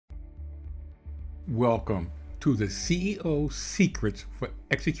Welcome to the CEO Secrets for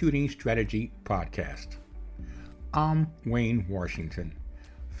Executing Strategy podcast. I'm Wayne Washington,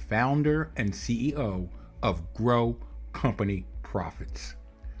 founder and CEO of Grow Company Profits.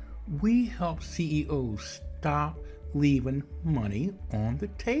 We help CEOs stop leaving money on the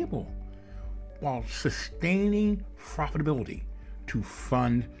table while sustaining profitability to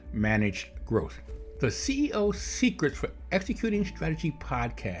fund managed growth. The CEO Secrets for Executing Strategy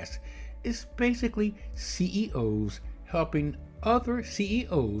podcast is basically CEOs helping other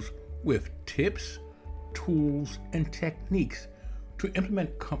CEOs with tips, tools, and techniques to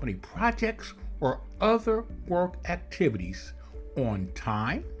implement company projects or other work activities on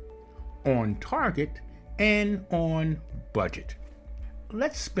time, on target, and on budget.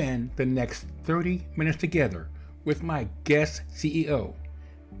 Let's spend the next 30 minutes together with my guest CEO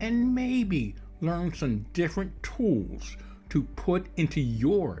and maybe learn some different tools to put into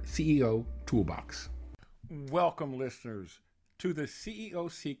your CEO toolbox. Welcome, listeners, to the CEO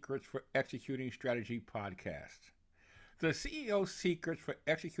Secrets for Executing Strategy podcast. The CEO Secrets for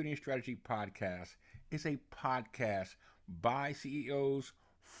Executing Strategy podcast is a podcast by CEOs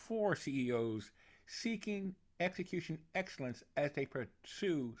for CEOs seeking execution excellence as they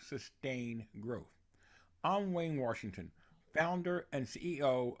pursue sustained growth. I'm Wayne Washington, founder and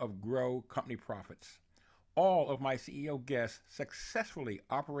CEO of Grow Company Profits. All of my CEO guests successfully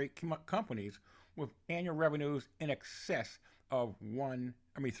operate companies with annual revenues in excess of $3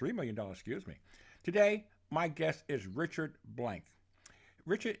 million, Today, my guest is Richard Blank.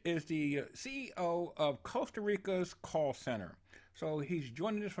 Richard is the CEO of Costa Rica's call center. So he's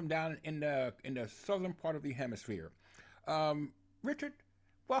joining us from down in the southern part of the hemisphere. Richard,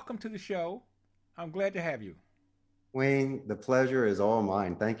 welcome to the show. I'm glad to have you. Wayne, the pleasure is all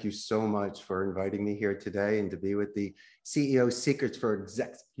mine. Thank you so much for inviting me here today and to be with the CEO Secrets for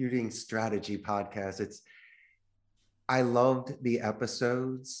Executing Strategy podcast. I loved the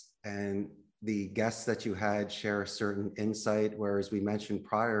episodes and the guests that you had share a certain insight, whereas we mentioned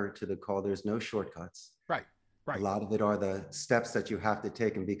prior to the call, there's no shortcuts. Right. A lot of it are the steps that you have to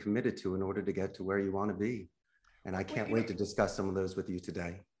take and be committed to in order to get to where you want to be. And I can't wait to discuss some of those with you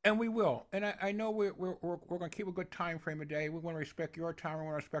today. And we will. And I know we're going to keep a good time frame today. We want to respect your time. We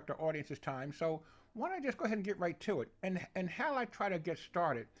want to respect our audience's time. So why don't I just go ahead and get right to it? And how I try to get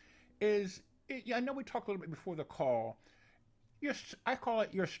started is, I know we talked a little bit before the call. I call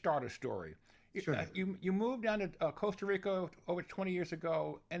it your starter story. Sure. You moved down to Costa Rica over 20 years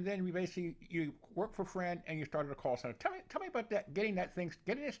ago, and then you worked for a friend and you started a call center. Tell me about that, getting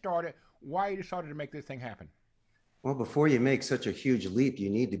it started, why you decided to make this thing happen. Well, before you make such a huge leap, you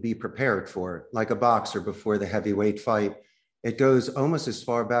need to be prepared for it. Like a boxer before the heavyweight fight. It goes almost as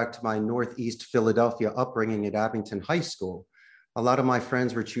far back to my Northeast Philadelphia upbringing at Abington High School. A lot of my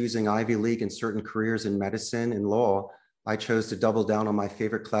friends were choosing Ivy League and certain careers in medicine and law. I chose to double down on my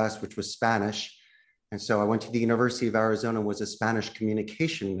favorite class, which was Spanish. And so I went to the University of Arizona and was a Spanish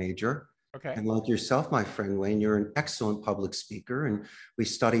communication major. Okay. And like yourself, my friend Wayne, you're an excellent public speaker, and we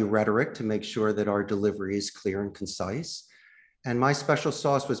study rhetoric to make sure that our delivery is clear and concise. And my special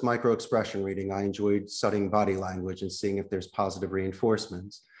sauce was micro-expression reading. I enjoyed studying body language and seeing if there's positive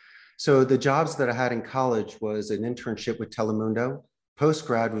reinforcements. So the jobs that I had in college was an internship with Telemundo.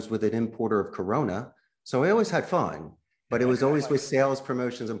 Post-grad was with an importer of Corona. So I always had fun, but it was always with sales,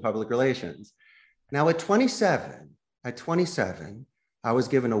 promotions, and public relations. Now at 27, I was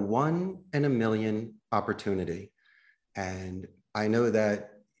given a 1 in a million opportunity. And I know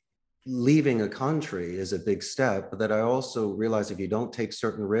that leaving a country is a big step, but that I also realized if you don't take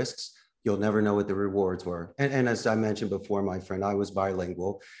certain risks, you'll never know what the rewards were. And as I mentioned before, my friend, I was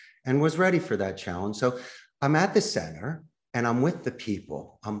bilingual and was ready for that challenge. So I'm at the center and I'm with the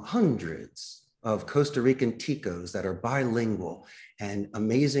people. I'm hundreds of Costa Rican ticos that are bilingual and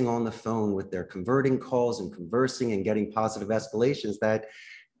amazing on the phone with their converting calls and conversing and getting positive escalations that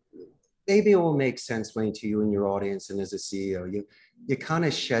maybe it will make sense, Wayne, to you and your audience. And as a CEO, you kind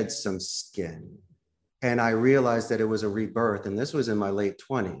of shed some skin. And I realized that it was a rebirth, and this was in my late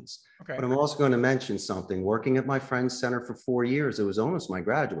 20s. Okay. But I'm also going to mention something. Working at my friend's center for 4 years, it was almost my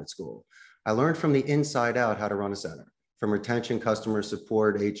graduate school. I learned from the inside out how to run a center, from retention, customer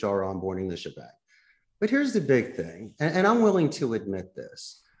support, HR, onboarding, the shebang. But here's the big thing, and I'm willing to admit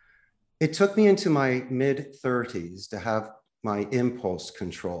this. It took me into my mid-30s to have my impulse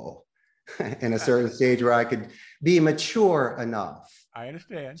control in a certain stage where I could be mature enough. I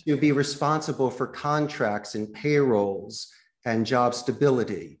understand. To be responsible for contracts and payrolls and job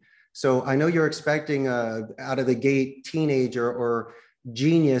stability. So I know you're expecting out of the gate teenager or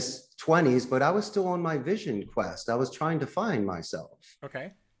genius 20s, but I was still on my vision quest. I was trying to find myself.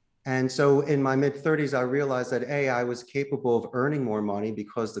 Okay. And so in my mid 30s, I realized that A, I was capable of earning more money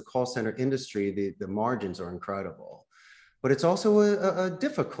because the call center industry, the margins are incredible, but it's also a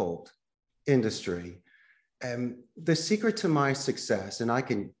difficult industry. And the secret to my success, and I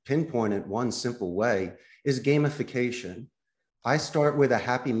can pinpoint it one simple way, is gamification. I start with a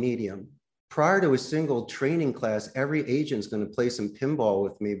happy medium. Prior to a single training class, every agent's going to play some pinball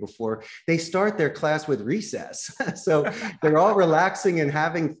with me before they start their class with recess. So they're all relaxing and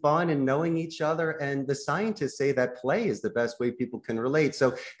having fun and knowing each other. And the scientists say that play is the best way people can relate.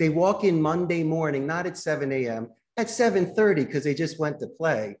 So they walk in Monday morning, not at 7 a.m., at 7:30 because they just went to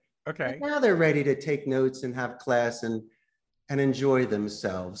play. And Okay. now they're ready to take notes and have class and enjoy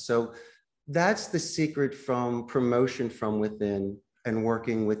themselves. So that's the secret from promotion from within and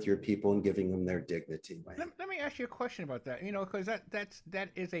working with your people and giving them their dignity, Wayne. Let me ask you a question about that. Because that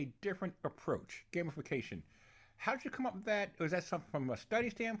is a different approach, gamification. How did you come up with that? Was that something from a study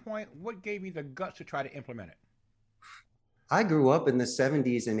standpoint? What gave you the guts to try to implement it? I grew up in the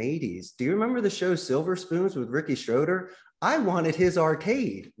 70s and 80s. Do you remember the show Silver Spoons with Ricky Schroeder? I wanted his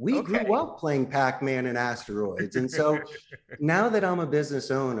arcade. We grew Okay. up playing Pac-Man and asteroids. And so now that I'm a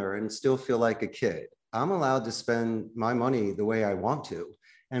business owner and still feel like a kid, I'm allowed to spend my money the way I want to.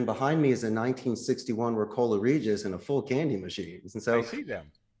 And behind me is a 1961 Ricola Regis and a full candy machine. And I so see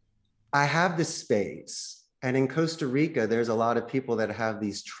them. I have the space. And in Costa Rica, there's a lot of people that have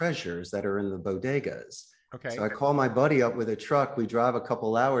these treasures that are in the bodegas. So Okay. I call my buddy up with a truck. We drive a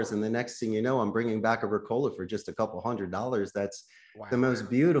couple hours, and the next thing you know, I'm bringing back a Ricola for just a couple $100. That's the Wow. most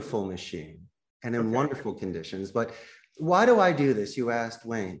beautiful machine and in Okay. wonderful conditions. But why do I do this? You asked,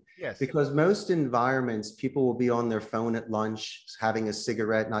 Wayne. Yes. Because most environments, people will be on their phone at lunch, having a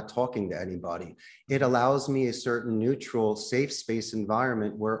cigarette, not talking to anybody. It Hmm. allows me a certain neutral, safe space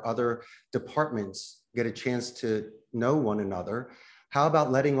environment where other departments get a chance to know one another. How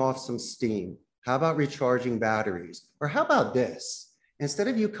about letting off some steam? How about recharging batteries? Or how about this? Instead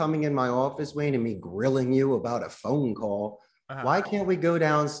of you coming in my office, Wayne, and me grilling you about a phone call, Uh-huh. why can't we go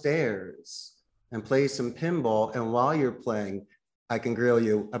downstairs and play some pinball? And while you're playing, I can grill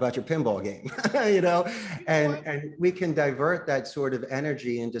you about your pinball game, you know, You know what? and we can divert that sort of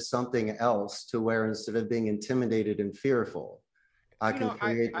energy into something else to where instead of being intimidated and fearful, I You can know, I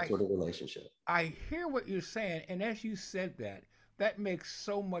create the I sort of relationship. I hear what you're saying, and as you said that, that makes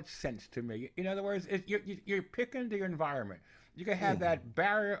so much sense to me. In other words, you're picking the environment. You can have Yeah. that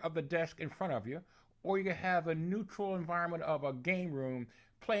barrier of the desk in front of you, or you can have a neutral environment of a game room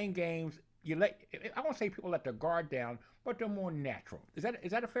playing games. You let I won't say people let their guard down, but they're more natural. Is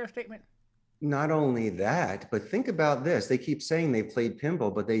that a fair statement? Not only that, but think about this. They keep saying they played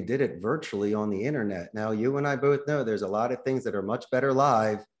pinball, but they did it virtually on the internet. Now, you and I both know there's a lot of things that are much better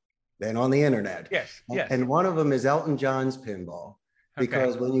live than on the internet. Yes. Yes. And one of them is Elton John's pinball. Okay.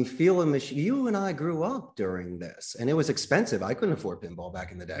 Because when you feel a machine, you and I grew up during this, and it was expensive. I couldn't afford pinball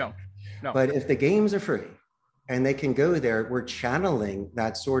back in the day. No. No. But if the games are free and they can go there, we're channeling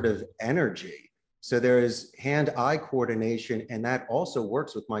that sort of energy. So there is hand-eye coordination, and that also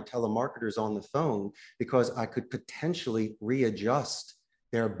works with my telemarketers on the phone because I could potentially readjust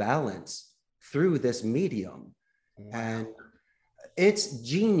their balance through this medium. Wow. And it's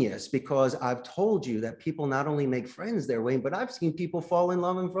genius because I've told you that people not only make friends their way, but I've seen people fall in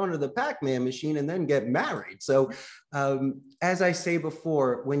love in front of the Pac-Man machine and then get married. So, as I say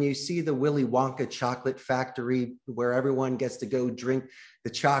before, when you see the Willy Wonka chocolate factory where everyone gets to go drink the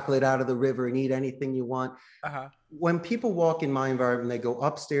chocolate out of the river and eat anything you want, Uh huh. when people walk in my environment, they go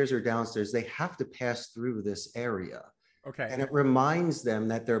upstairs or downstairs, they have to pass through this area. Okay. And it reminds them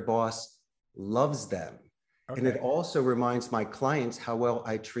that their boss loves them. And it Okay. also reminds my clients how well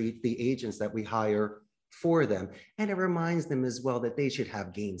I treat the agents that we hire for them. And it reminds them as well that they should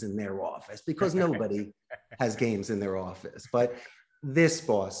have games in their office because nobody has games in their office, but this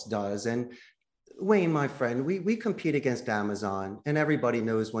boss does. And Wayne, my friend, we compete against Amazon, and everybody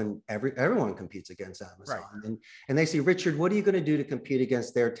knows when everyone competes against Right. Amazon. And they say, Richard, what are you going to do to compete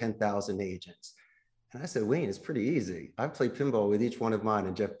against their 10,000 agents? And I said, Wayne, it's pretty easy. I've played pinball with each one of mine,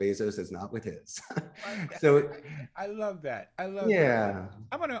 and Jeff Bezos has not with his. So, I love that. I love that. yeah,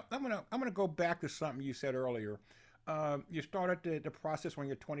 I'm gonna go back to something you said earlier. You started the process when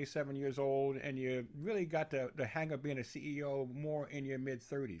you're 27 years old, and you really got the hang of being a CEO more in your mid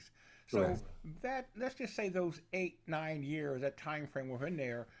 30s. So correct. that let's just say those 8, 9 years, that time frame within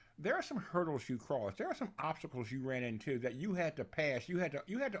there, there are some hurdles you crossed. There are some obstacles you ran into that you had to pass. You had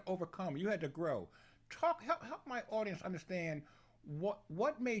to overcome. You had to grow. Help my audience understand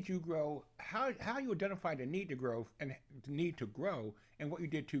what made you grow, how you identified the need to grow and the need to grow, and what you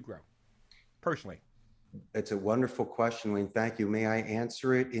did to grow personally. It's a wonderful question, Wayne. Thank you. May I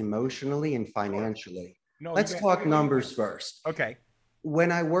answer it emotionally and Sure. financially? No, Let's talk numbers first. Okay.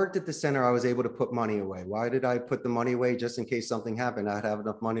 When I worked at the center, I was able to put money away. Why did I put the money away? Just in case something happened, I'd have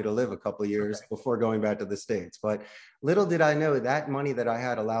enough money to live a couple of years before going back to the States. But little did I know that money that I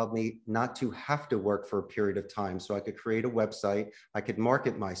had allowed me not to have to work for a period of time. So I could create a website, I could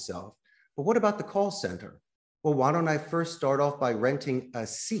market myself. But what about the call center? Well, why don't I first start off by renting a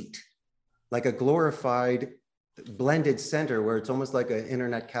seat, like a glorified blended center where it's almost like an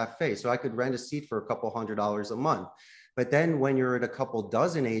internet cafe. So I could rent a seat for a couple $100s a month. But then when you're at a couple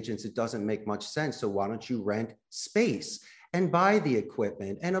dozen agents, it doesn't make much sense. So why don't you rent space and buy the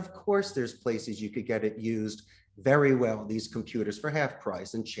equipment? And of course, there's places you could get it used very well, these computers for half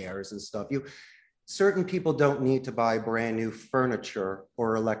price and chairs and stuff. Certain people don't need to buy brand new furniture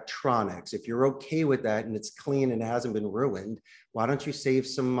or electronics. If you're okay with that and it's clean and it hasn't been ruined, why don't you save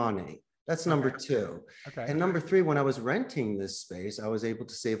some money? That's number two. Okay. And number three, when I was renting this space, I was able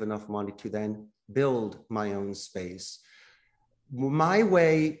to save enough money to then build my own space. My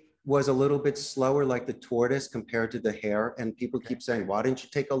way was a little bit slower, like the tortoise compared to the hare. And people keep saying, why didn't you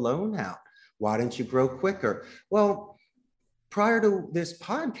take a loan out? Why didn't you grow quicker? Well, prior to this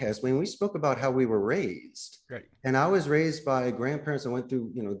podcast, when we spoke about how we were raised, Right. And I was raised by grandparents that went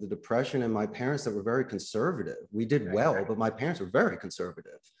through, the Depression, and my parents that were very conservative. We did well, but my parents were very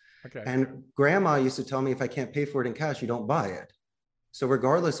conservative. Okay. And grandma used to tell me, if I can't pay for it in cash, you don't buy it. So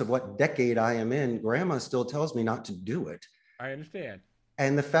regardless of what decade I am in, grandma still tells me not to do it. I understand.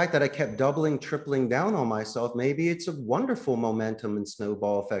 And the fact that I kept doubling, tripling down on myself, maybe it's a wonderful momentum and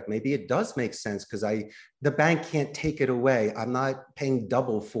snowball effect. Maybe it does make sense because the bank can't take it away. I'm not paying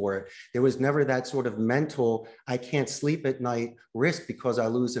double for it. There was never that sort of mental, I can't sleep at night risk because I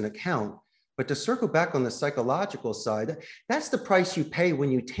lose an account. But to circle back on the psychological side, that's the price you pay when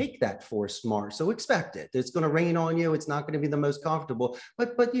you take that forced march. So expect it. It's going to rain on you. It's not going to be the most comfortable,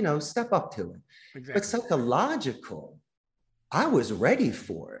 but step up to it. Exactly. But psychological, I was ready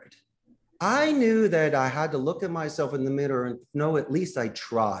for it. I knew that I had to look at myself in the mirror and know at least I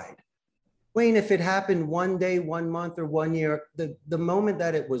tried. Wayne, if it happened one day, 1 month, or 1 year, the moment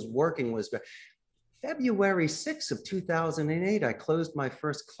that it was working was February 6th of 2008, I closed my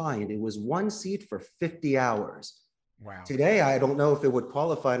first client. It was one seat for 50 hours. Wow. Today, I don't know if it would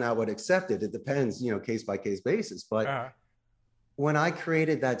qualify and I would accept it. It depends, case by case basis. But when I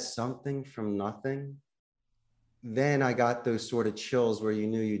created that something from nothing, then I got those sort of chills where you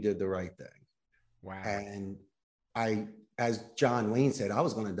knew you did the right thing. Wow. And as John Wayne said, I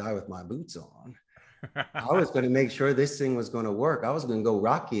was going to die with my boots on. I was going to make sure this thing was going to work. I was going to go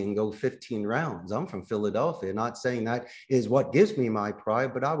Rocky and go 15 rounds. I'm from Philadelphia. Not saying that is what gives me my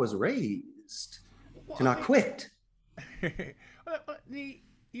pride, but I was raised to not quit.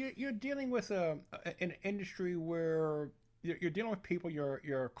 You're dealing with an industry where you're dealing with people,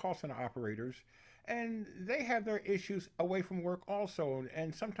 your call center operators, and they have their issues away from work also,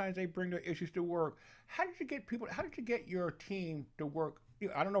 and sometimes they bring their issues to work. How did you get your team to work?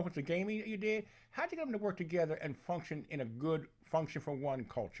 I don't know if it's a gaming that you did. How did you get them to work together and function in a good function for one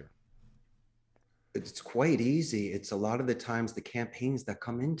culture? It's quite easy. It's a lot of the times the campaigns that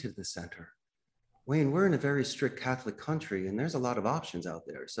come into the center. Wayne, we're in a very strict Catholic country, and there's a lot of options out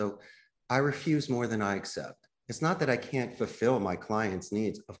there. So I refuse more than I accept. It's not that I can't fulfill my clients'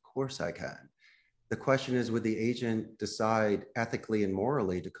 needs. Of course I can. The question is, would the agent decide ethically and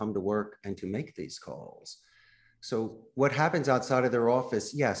morally to come to work and to make these calls? So what happens outside of their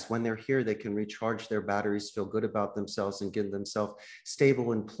office? Yes, when they're here, they can recharge their batteries, feel good about themselves, and give themselves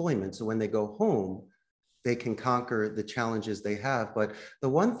stable employment. So when they go home, they can conquer the challenges they have. But the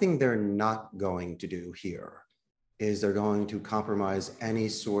one thing they're not going to do here is they're going to compromise any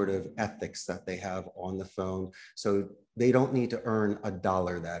sort of ethics that they have on the phone. So they don't need to earn a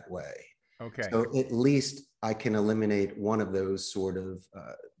dollar that way. Okay. So at least I can eliminate one of those sort of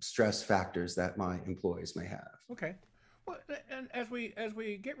stress factors that my employees may have. Okay. Well, and as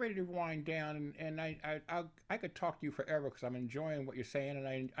we get ready to wind down, and I could talk to you forever because I'm enjoying what you're saying,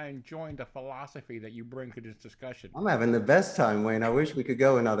 and I enjoying the philosophy that you bring to this discussion. I'm having the best time, Wayne. I wish we could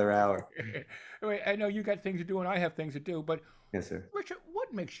go another hour. I know you got things to do, and I have things to do, but yes, sir. Richard,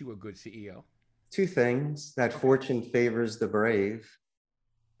 what makes you a good CEO? Two things: that fortune favors the brave.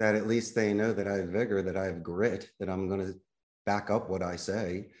 That at least they know that I have vigor, that I have grit, that I'm going to back up what I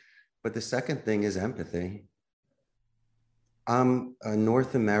say. But the second thing is empathy. I'm a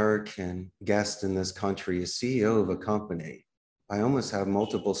North American guest in this country, a CEO of a company. I almost have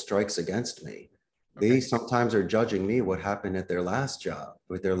multiple strikes against me. Okay. They sometimes are judging me what happened at their last job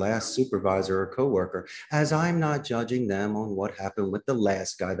with their last supervisor or coworker, as I'm not judging them on what happened with the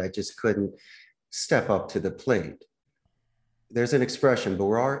last guy that just couldn't step up to the plate. There's an expression,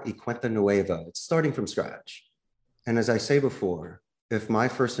 borrar y cuenta nueva. It's starting from scratch. And as I say before, if my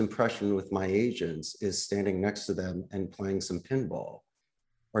first impression with my agents is standing next to them and playing some pinball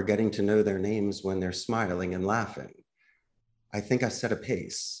or getting to know their names when they're smiling and laughing, I think I set a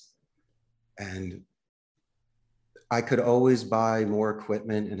pace. And I could always buy more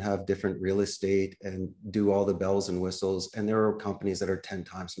equipment and have different real estate and do all the bells and whistles. And there are companies that are 10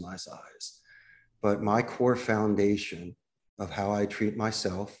 times my size. But my core foundation of how I treat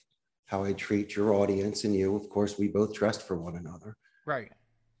myself, how I treat your audience and you, of course, we both dressed for one another. Right.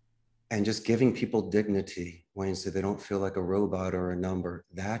 And just giving people dignity, Wayne, so they don't feel like a robot or a number.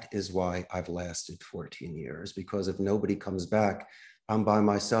 That is why I've lasted 14 years, because if nobody comes back, I'm by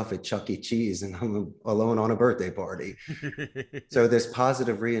myself at Chuck E. Cheese and I'm alone on a birthday party. So this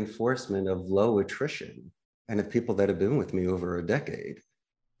positive reinforcement of low attrition and of people that have been with me over a decade,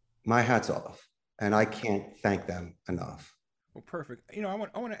 my hat's off. And I can't thank them enough. Well, perfect. I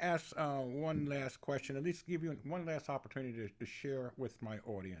want to ask one last question, at least give you one last opportunity to share with my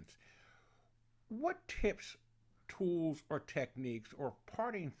audience. What tips, tools, or techniques, or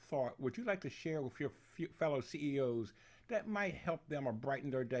parting thought would you like to share with your fellow CEOs that might help them or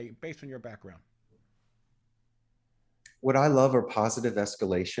brighten their day based on your background? What I love are positive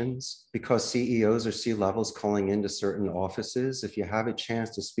escalations, because CEOs or C-levels calling into certain offices. If you have a chance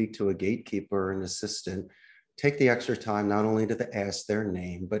to speak to a gatekeeper or an assistant, take the extra time not only to ask their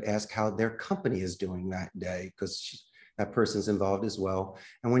name, but ask how their company is doing that day, because that person's involved as well.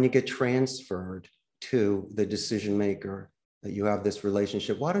 And when you get transferred to the decision maker, that you have this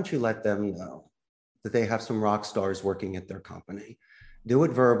relationship, why don't you let them know that they have some rock stars working at their company? Do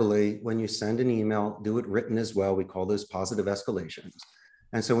it verbally. When you send an email, do it written as well. We call those positive escalations.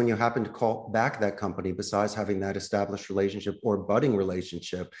 And so when you happen to call back that company, besides having that established relationship or budding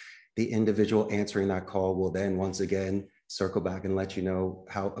relationship, the individual answering that call will then once again circle back and let you know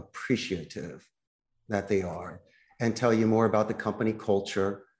how appreciative that they are and tell you more about the company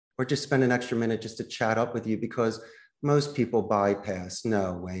culture, or just spend an extra minute just to chat up with you, because most people bypass.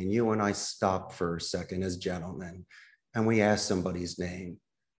 No, Wayne, you and I stop for a second as gentlemen and we ask somebody's name,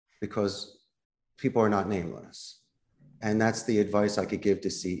 because people are not nameless. And that's the advice I could give to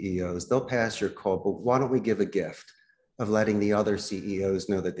CEOs. They'll pass your call, but why don't we give a gift of letting the other CEOs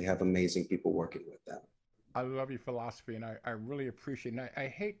know that they have amazing people working with them? I love your philosophy, and I really appreciate it. And I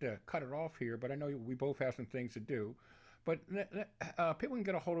hate to cut it off here, but I know we both have some things to do. But people can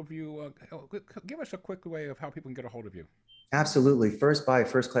get a hold of you. Give us a quick way of how people can get a hold of you. Absolutely. First, buy a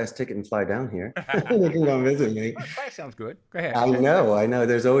first-class ticket and fly down here. You can come visit me. First class sounds good. Go ahead. I know.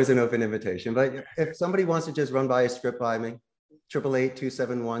 There's always an open invitation. But if somebody wants to just run by a script by me,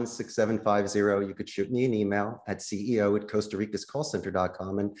 888-271-6750. You could shoot me an email at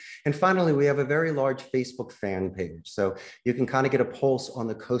ceo@costaricascallcenter.com. And finally, we have a very large Facebook fan page. So you can kind of get a pulse on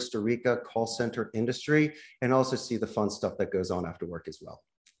the Costa Rica call center industry and also see the fun stuff that goes on after work as well.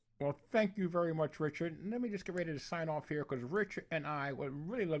 Well, thank you very much, Richard. Let me just get ready to sign off here, because Richard and I would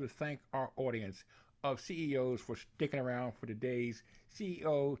really love to thank our audience of CEOs for sticking around for today's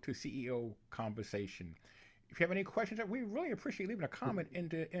CEO to CEO conversation. If you have any questions, we really appreciate leaving a comment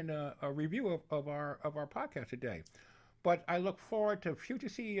in a review of our podcast today. But I look forward to future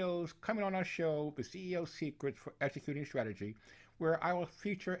CEOs coming on our show, The CEO Secrets for Executing Strategy, where I will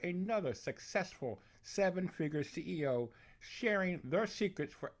feature another successful seven-figure CEO sharing their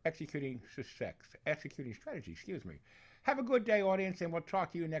secrets for executing strategy. Have a good day, audience, and we'll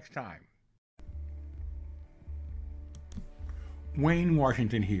talk to you next time. Wayne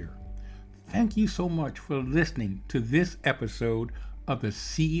Washington here. Thank you so much for listening to this episode of the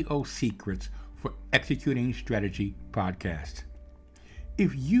CEO Secrets for Executing Strategy podcast.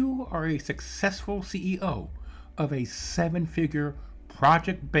 If you are a successful CEO of a seven-figure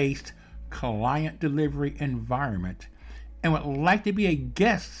project-based client delivery environment and would like to be a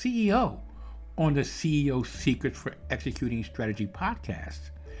guest CEO on the CEO Secrets for Executing Strategy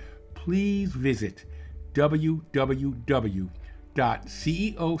podcast, please visit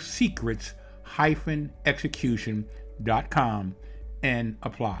www.ceosecrets-execution.com and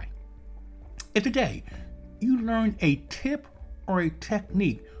apply. If today you learned a tip or a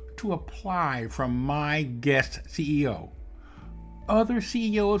technique to apply from my guest CEO, other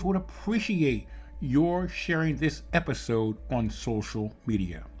CEOs would appreciate your sharing this episode on social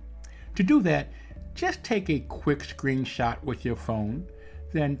media. To do that, just take a quick screenshot with your phone,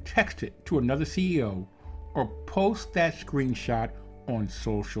 then text it to another CEO or post that screenshot on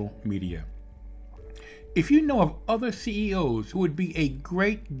social media. If you know of other CEOs who would be a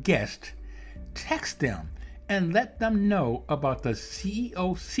great guest, text them and let them know about the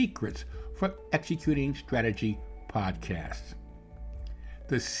CEO Secrets for Executing Strategy podcast.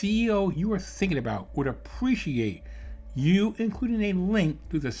 The CEO you are thinking about would appreciate you including a link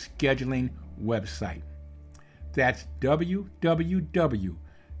to the scheduling website. That's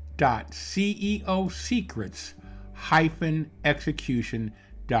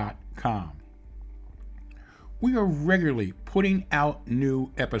www.ceosecrets-execution.com. We are regularly putting out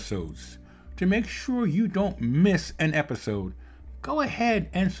new episodes. To make sure you don't miss an episode, go ahead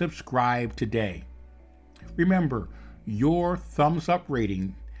and subscribe today. Remember, your thumbs up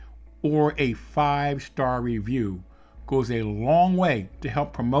rating or a 5-star review goes a long way to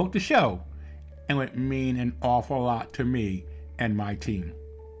help promote the show and would mean an awful lot to me and my team.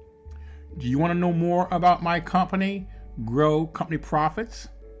 Do you want to know more about my company, Grow Company Profits?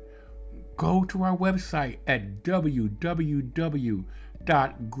 Go to our website at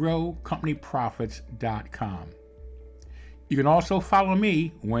www.growcompanyprofits.com. You can also follow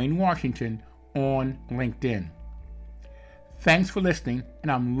me, Wayne Washington, on LinkedIn. Thanks for listening, and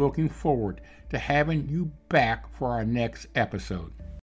I'm looking forward to having you back for our next episode.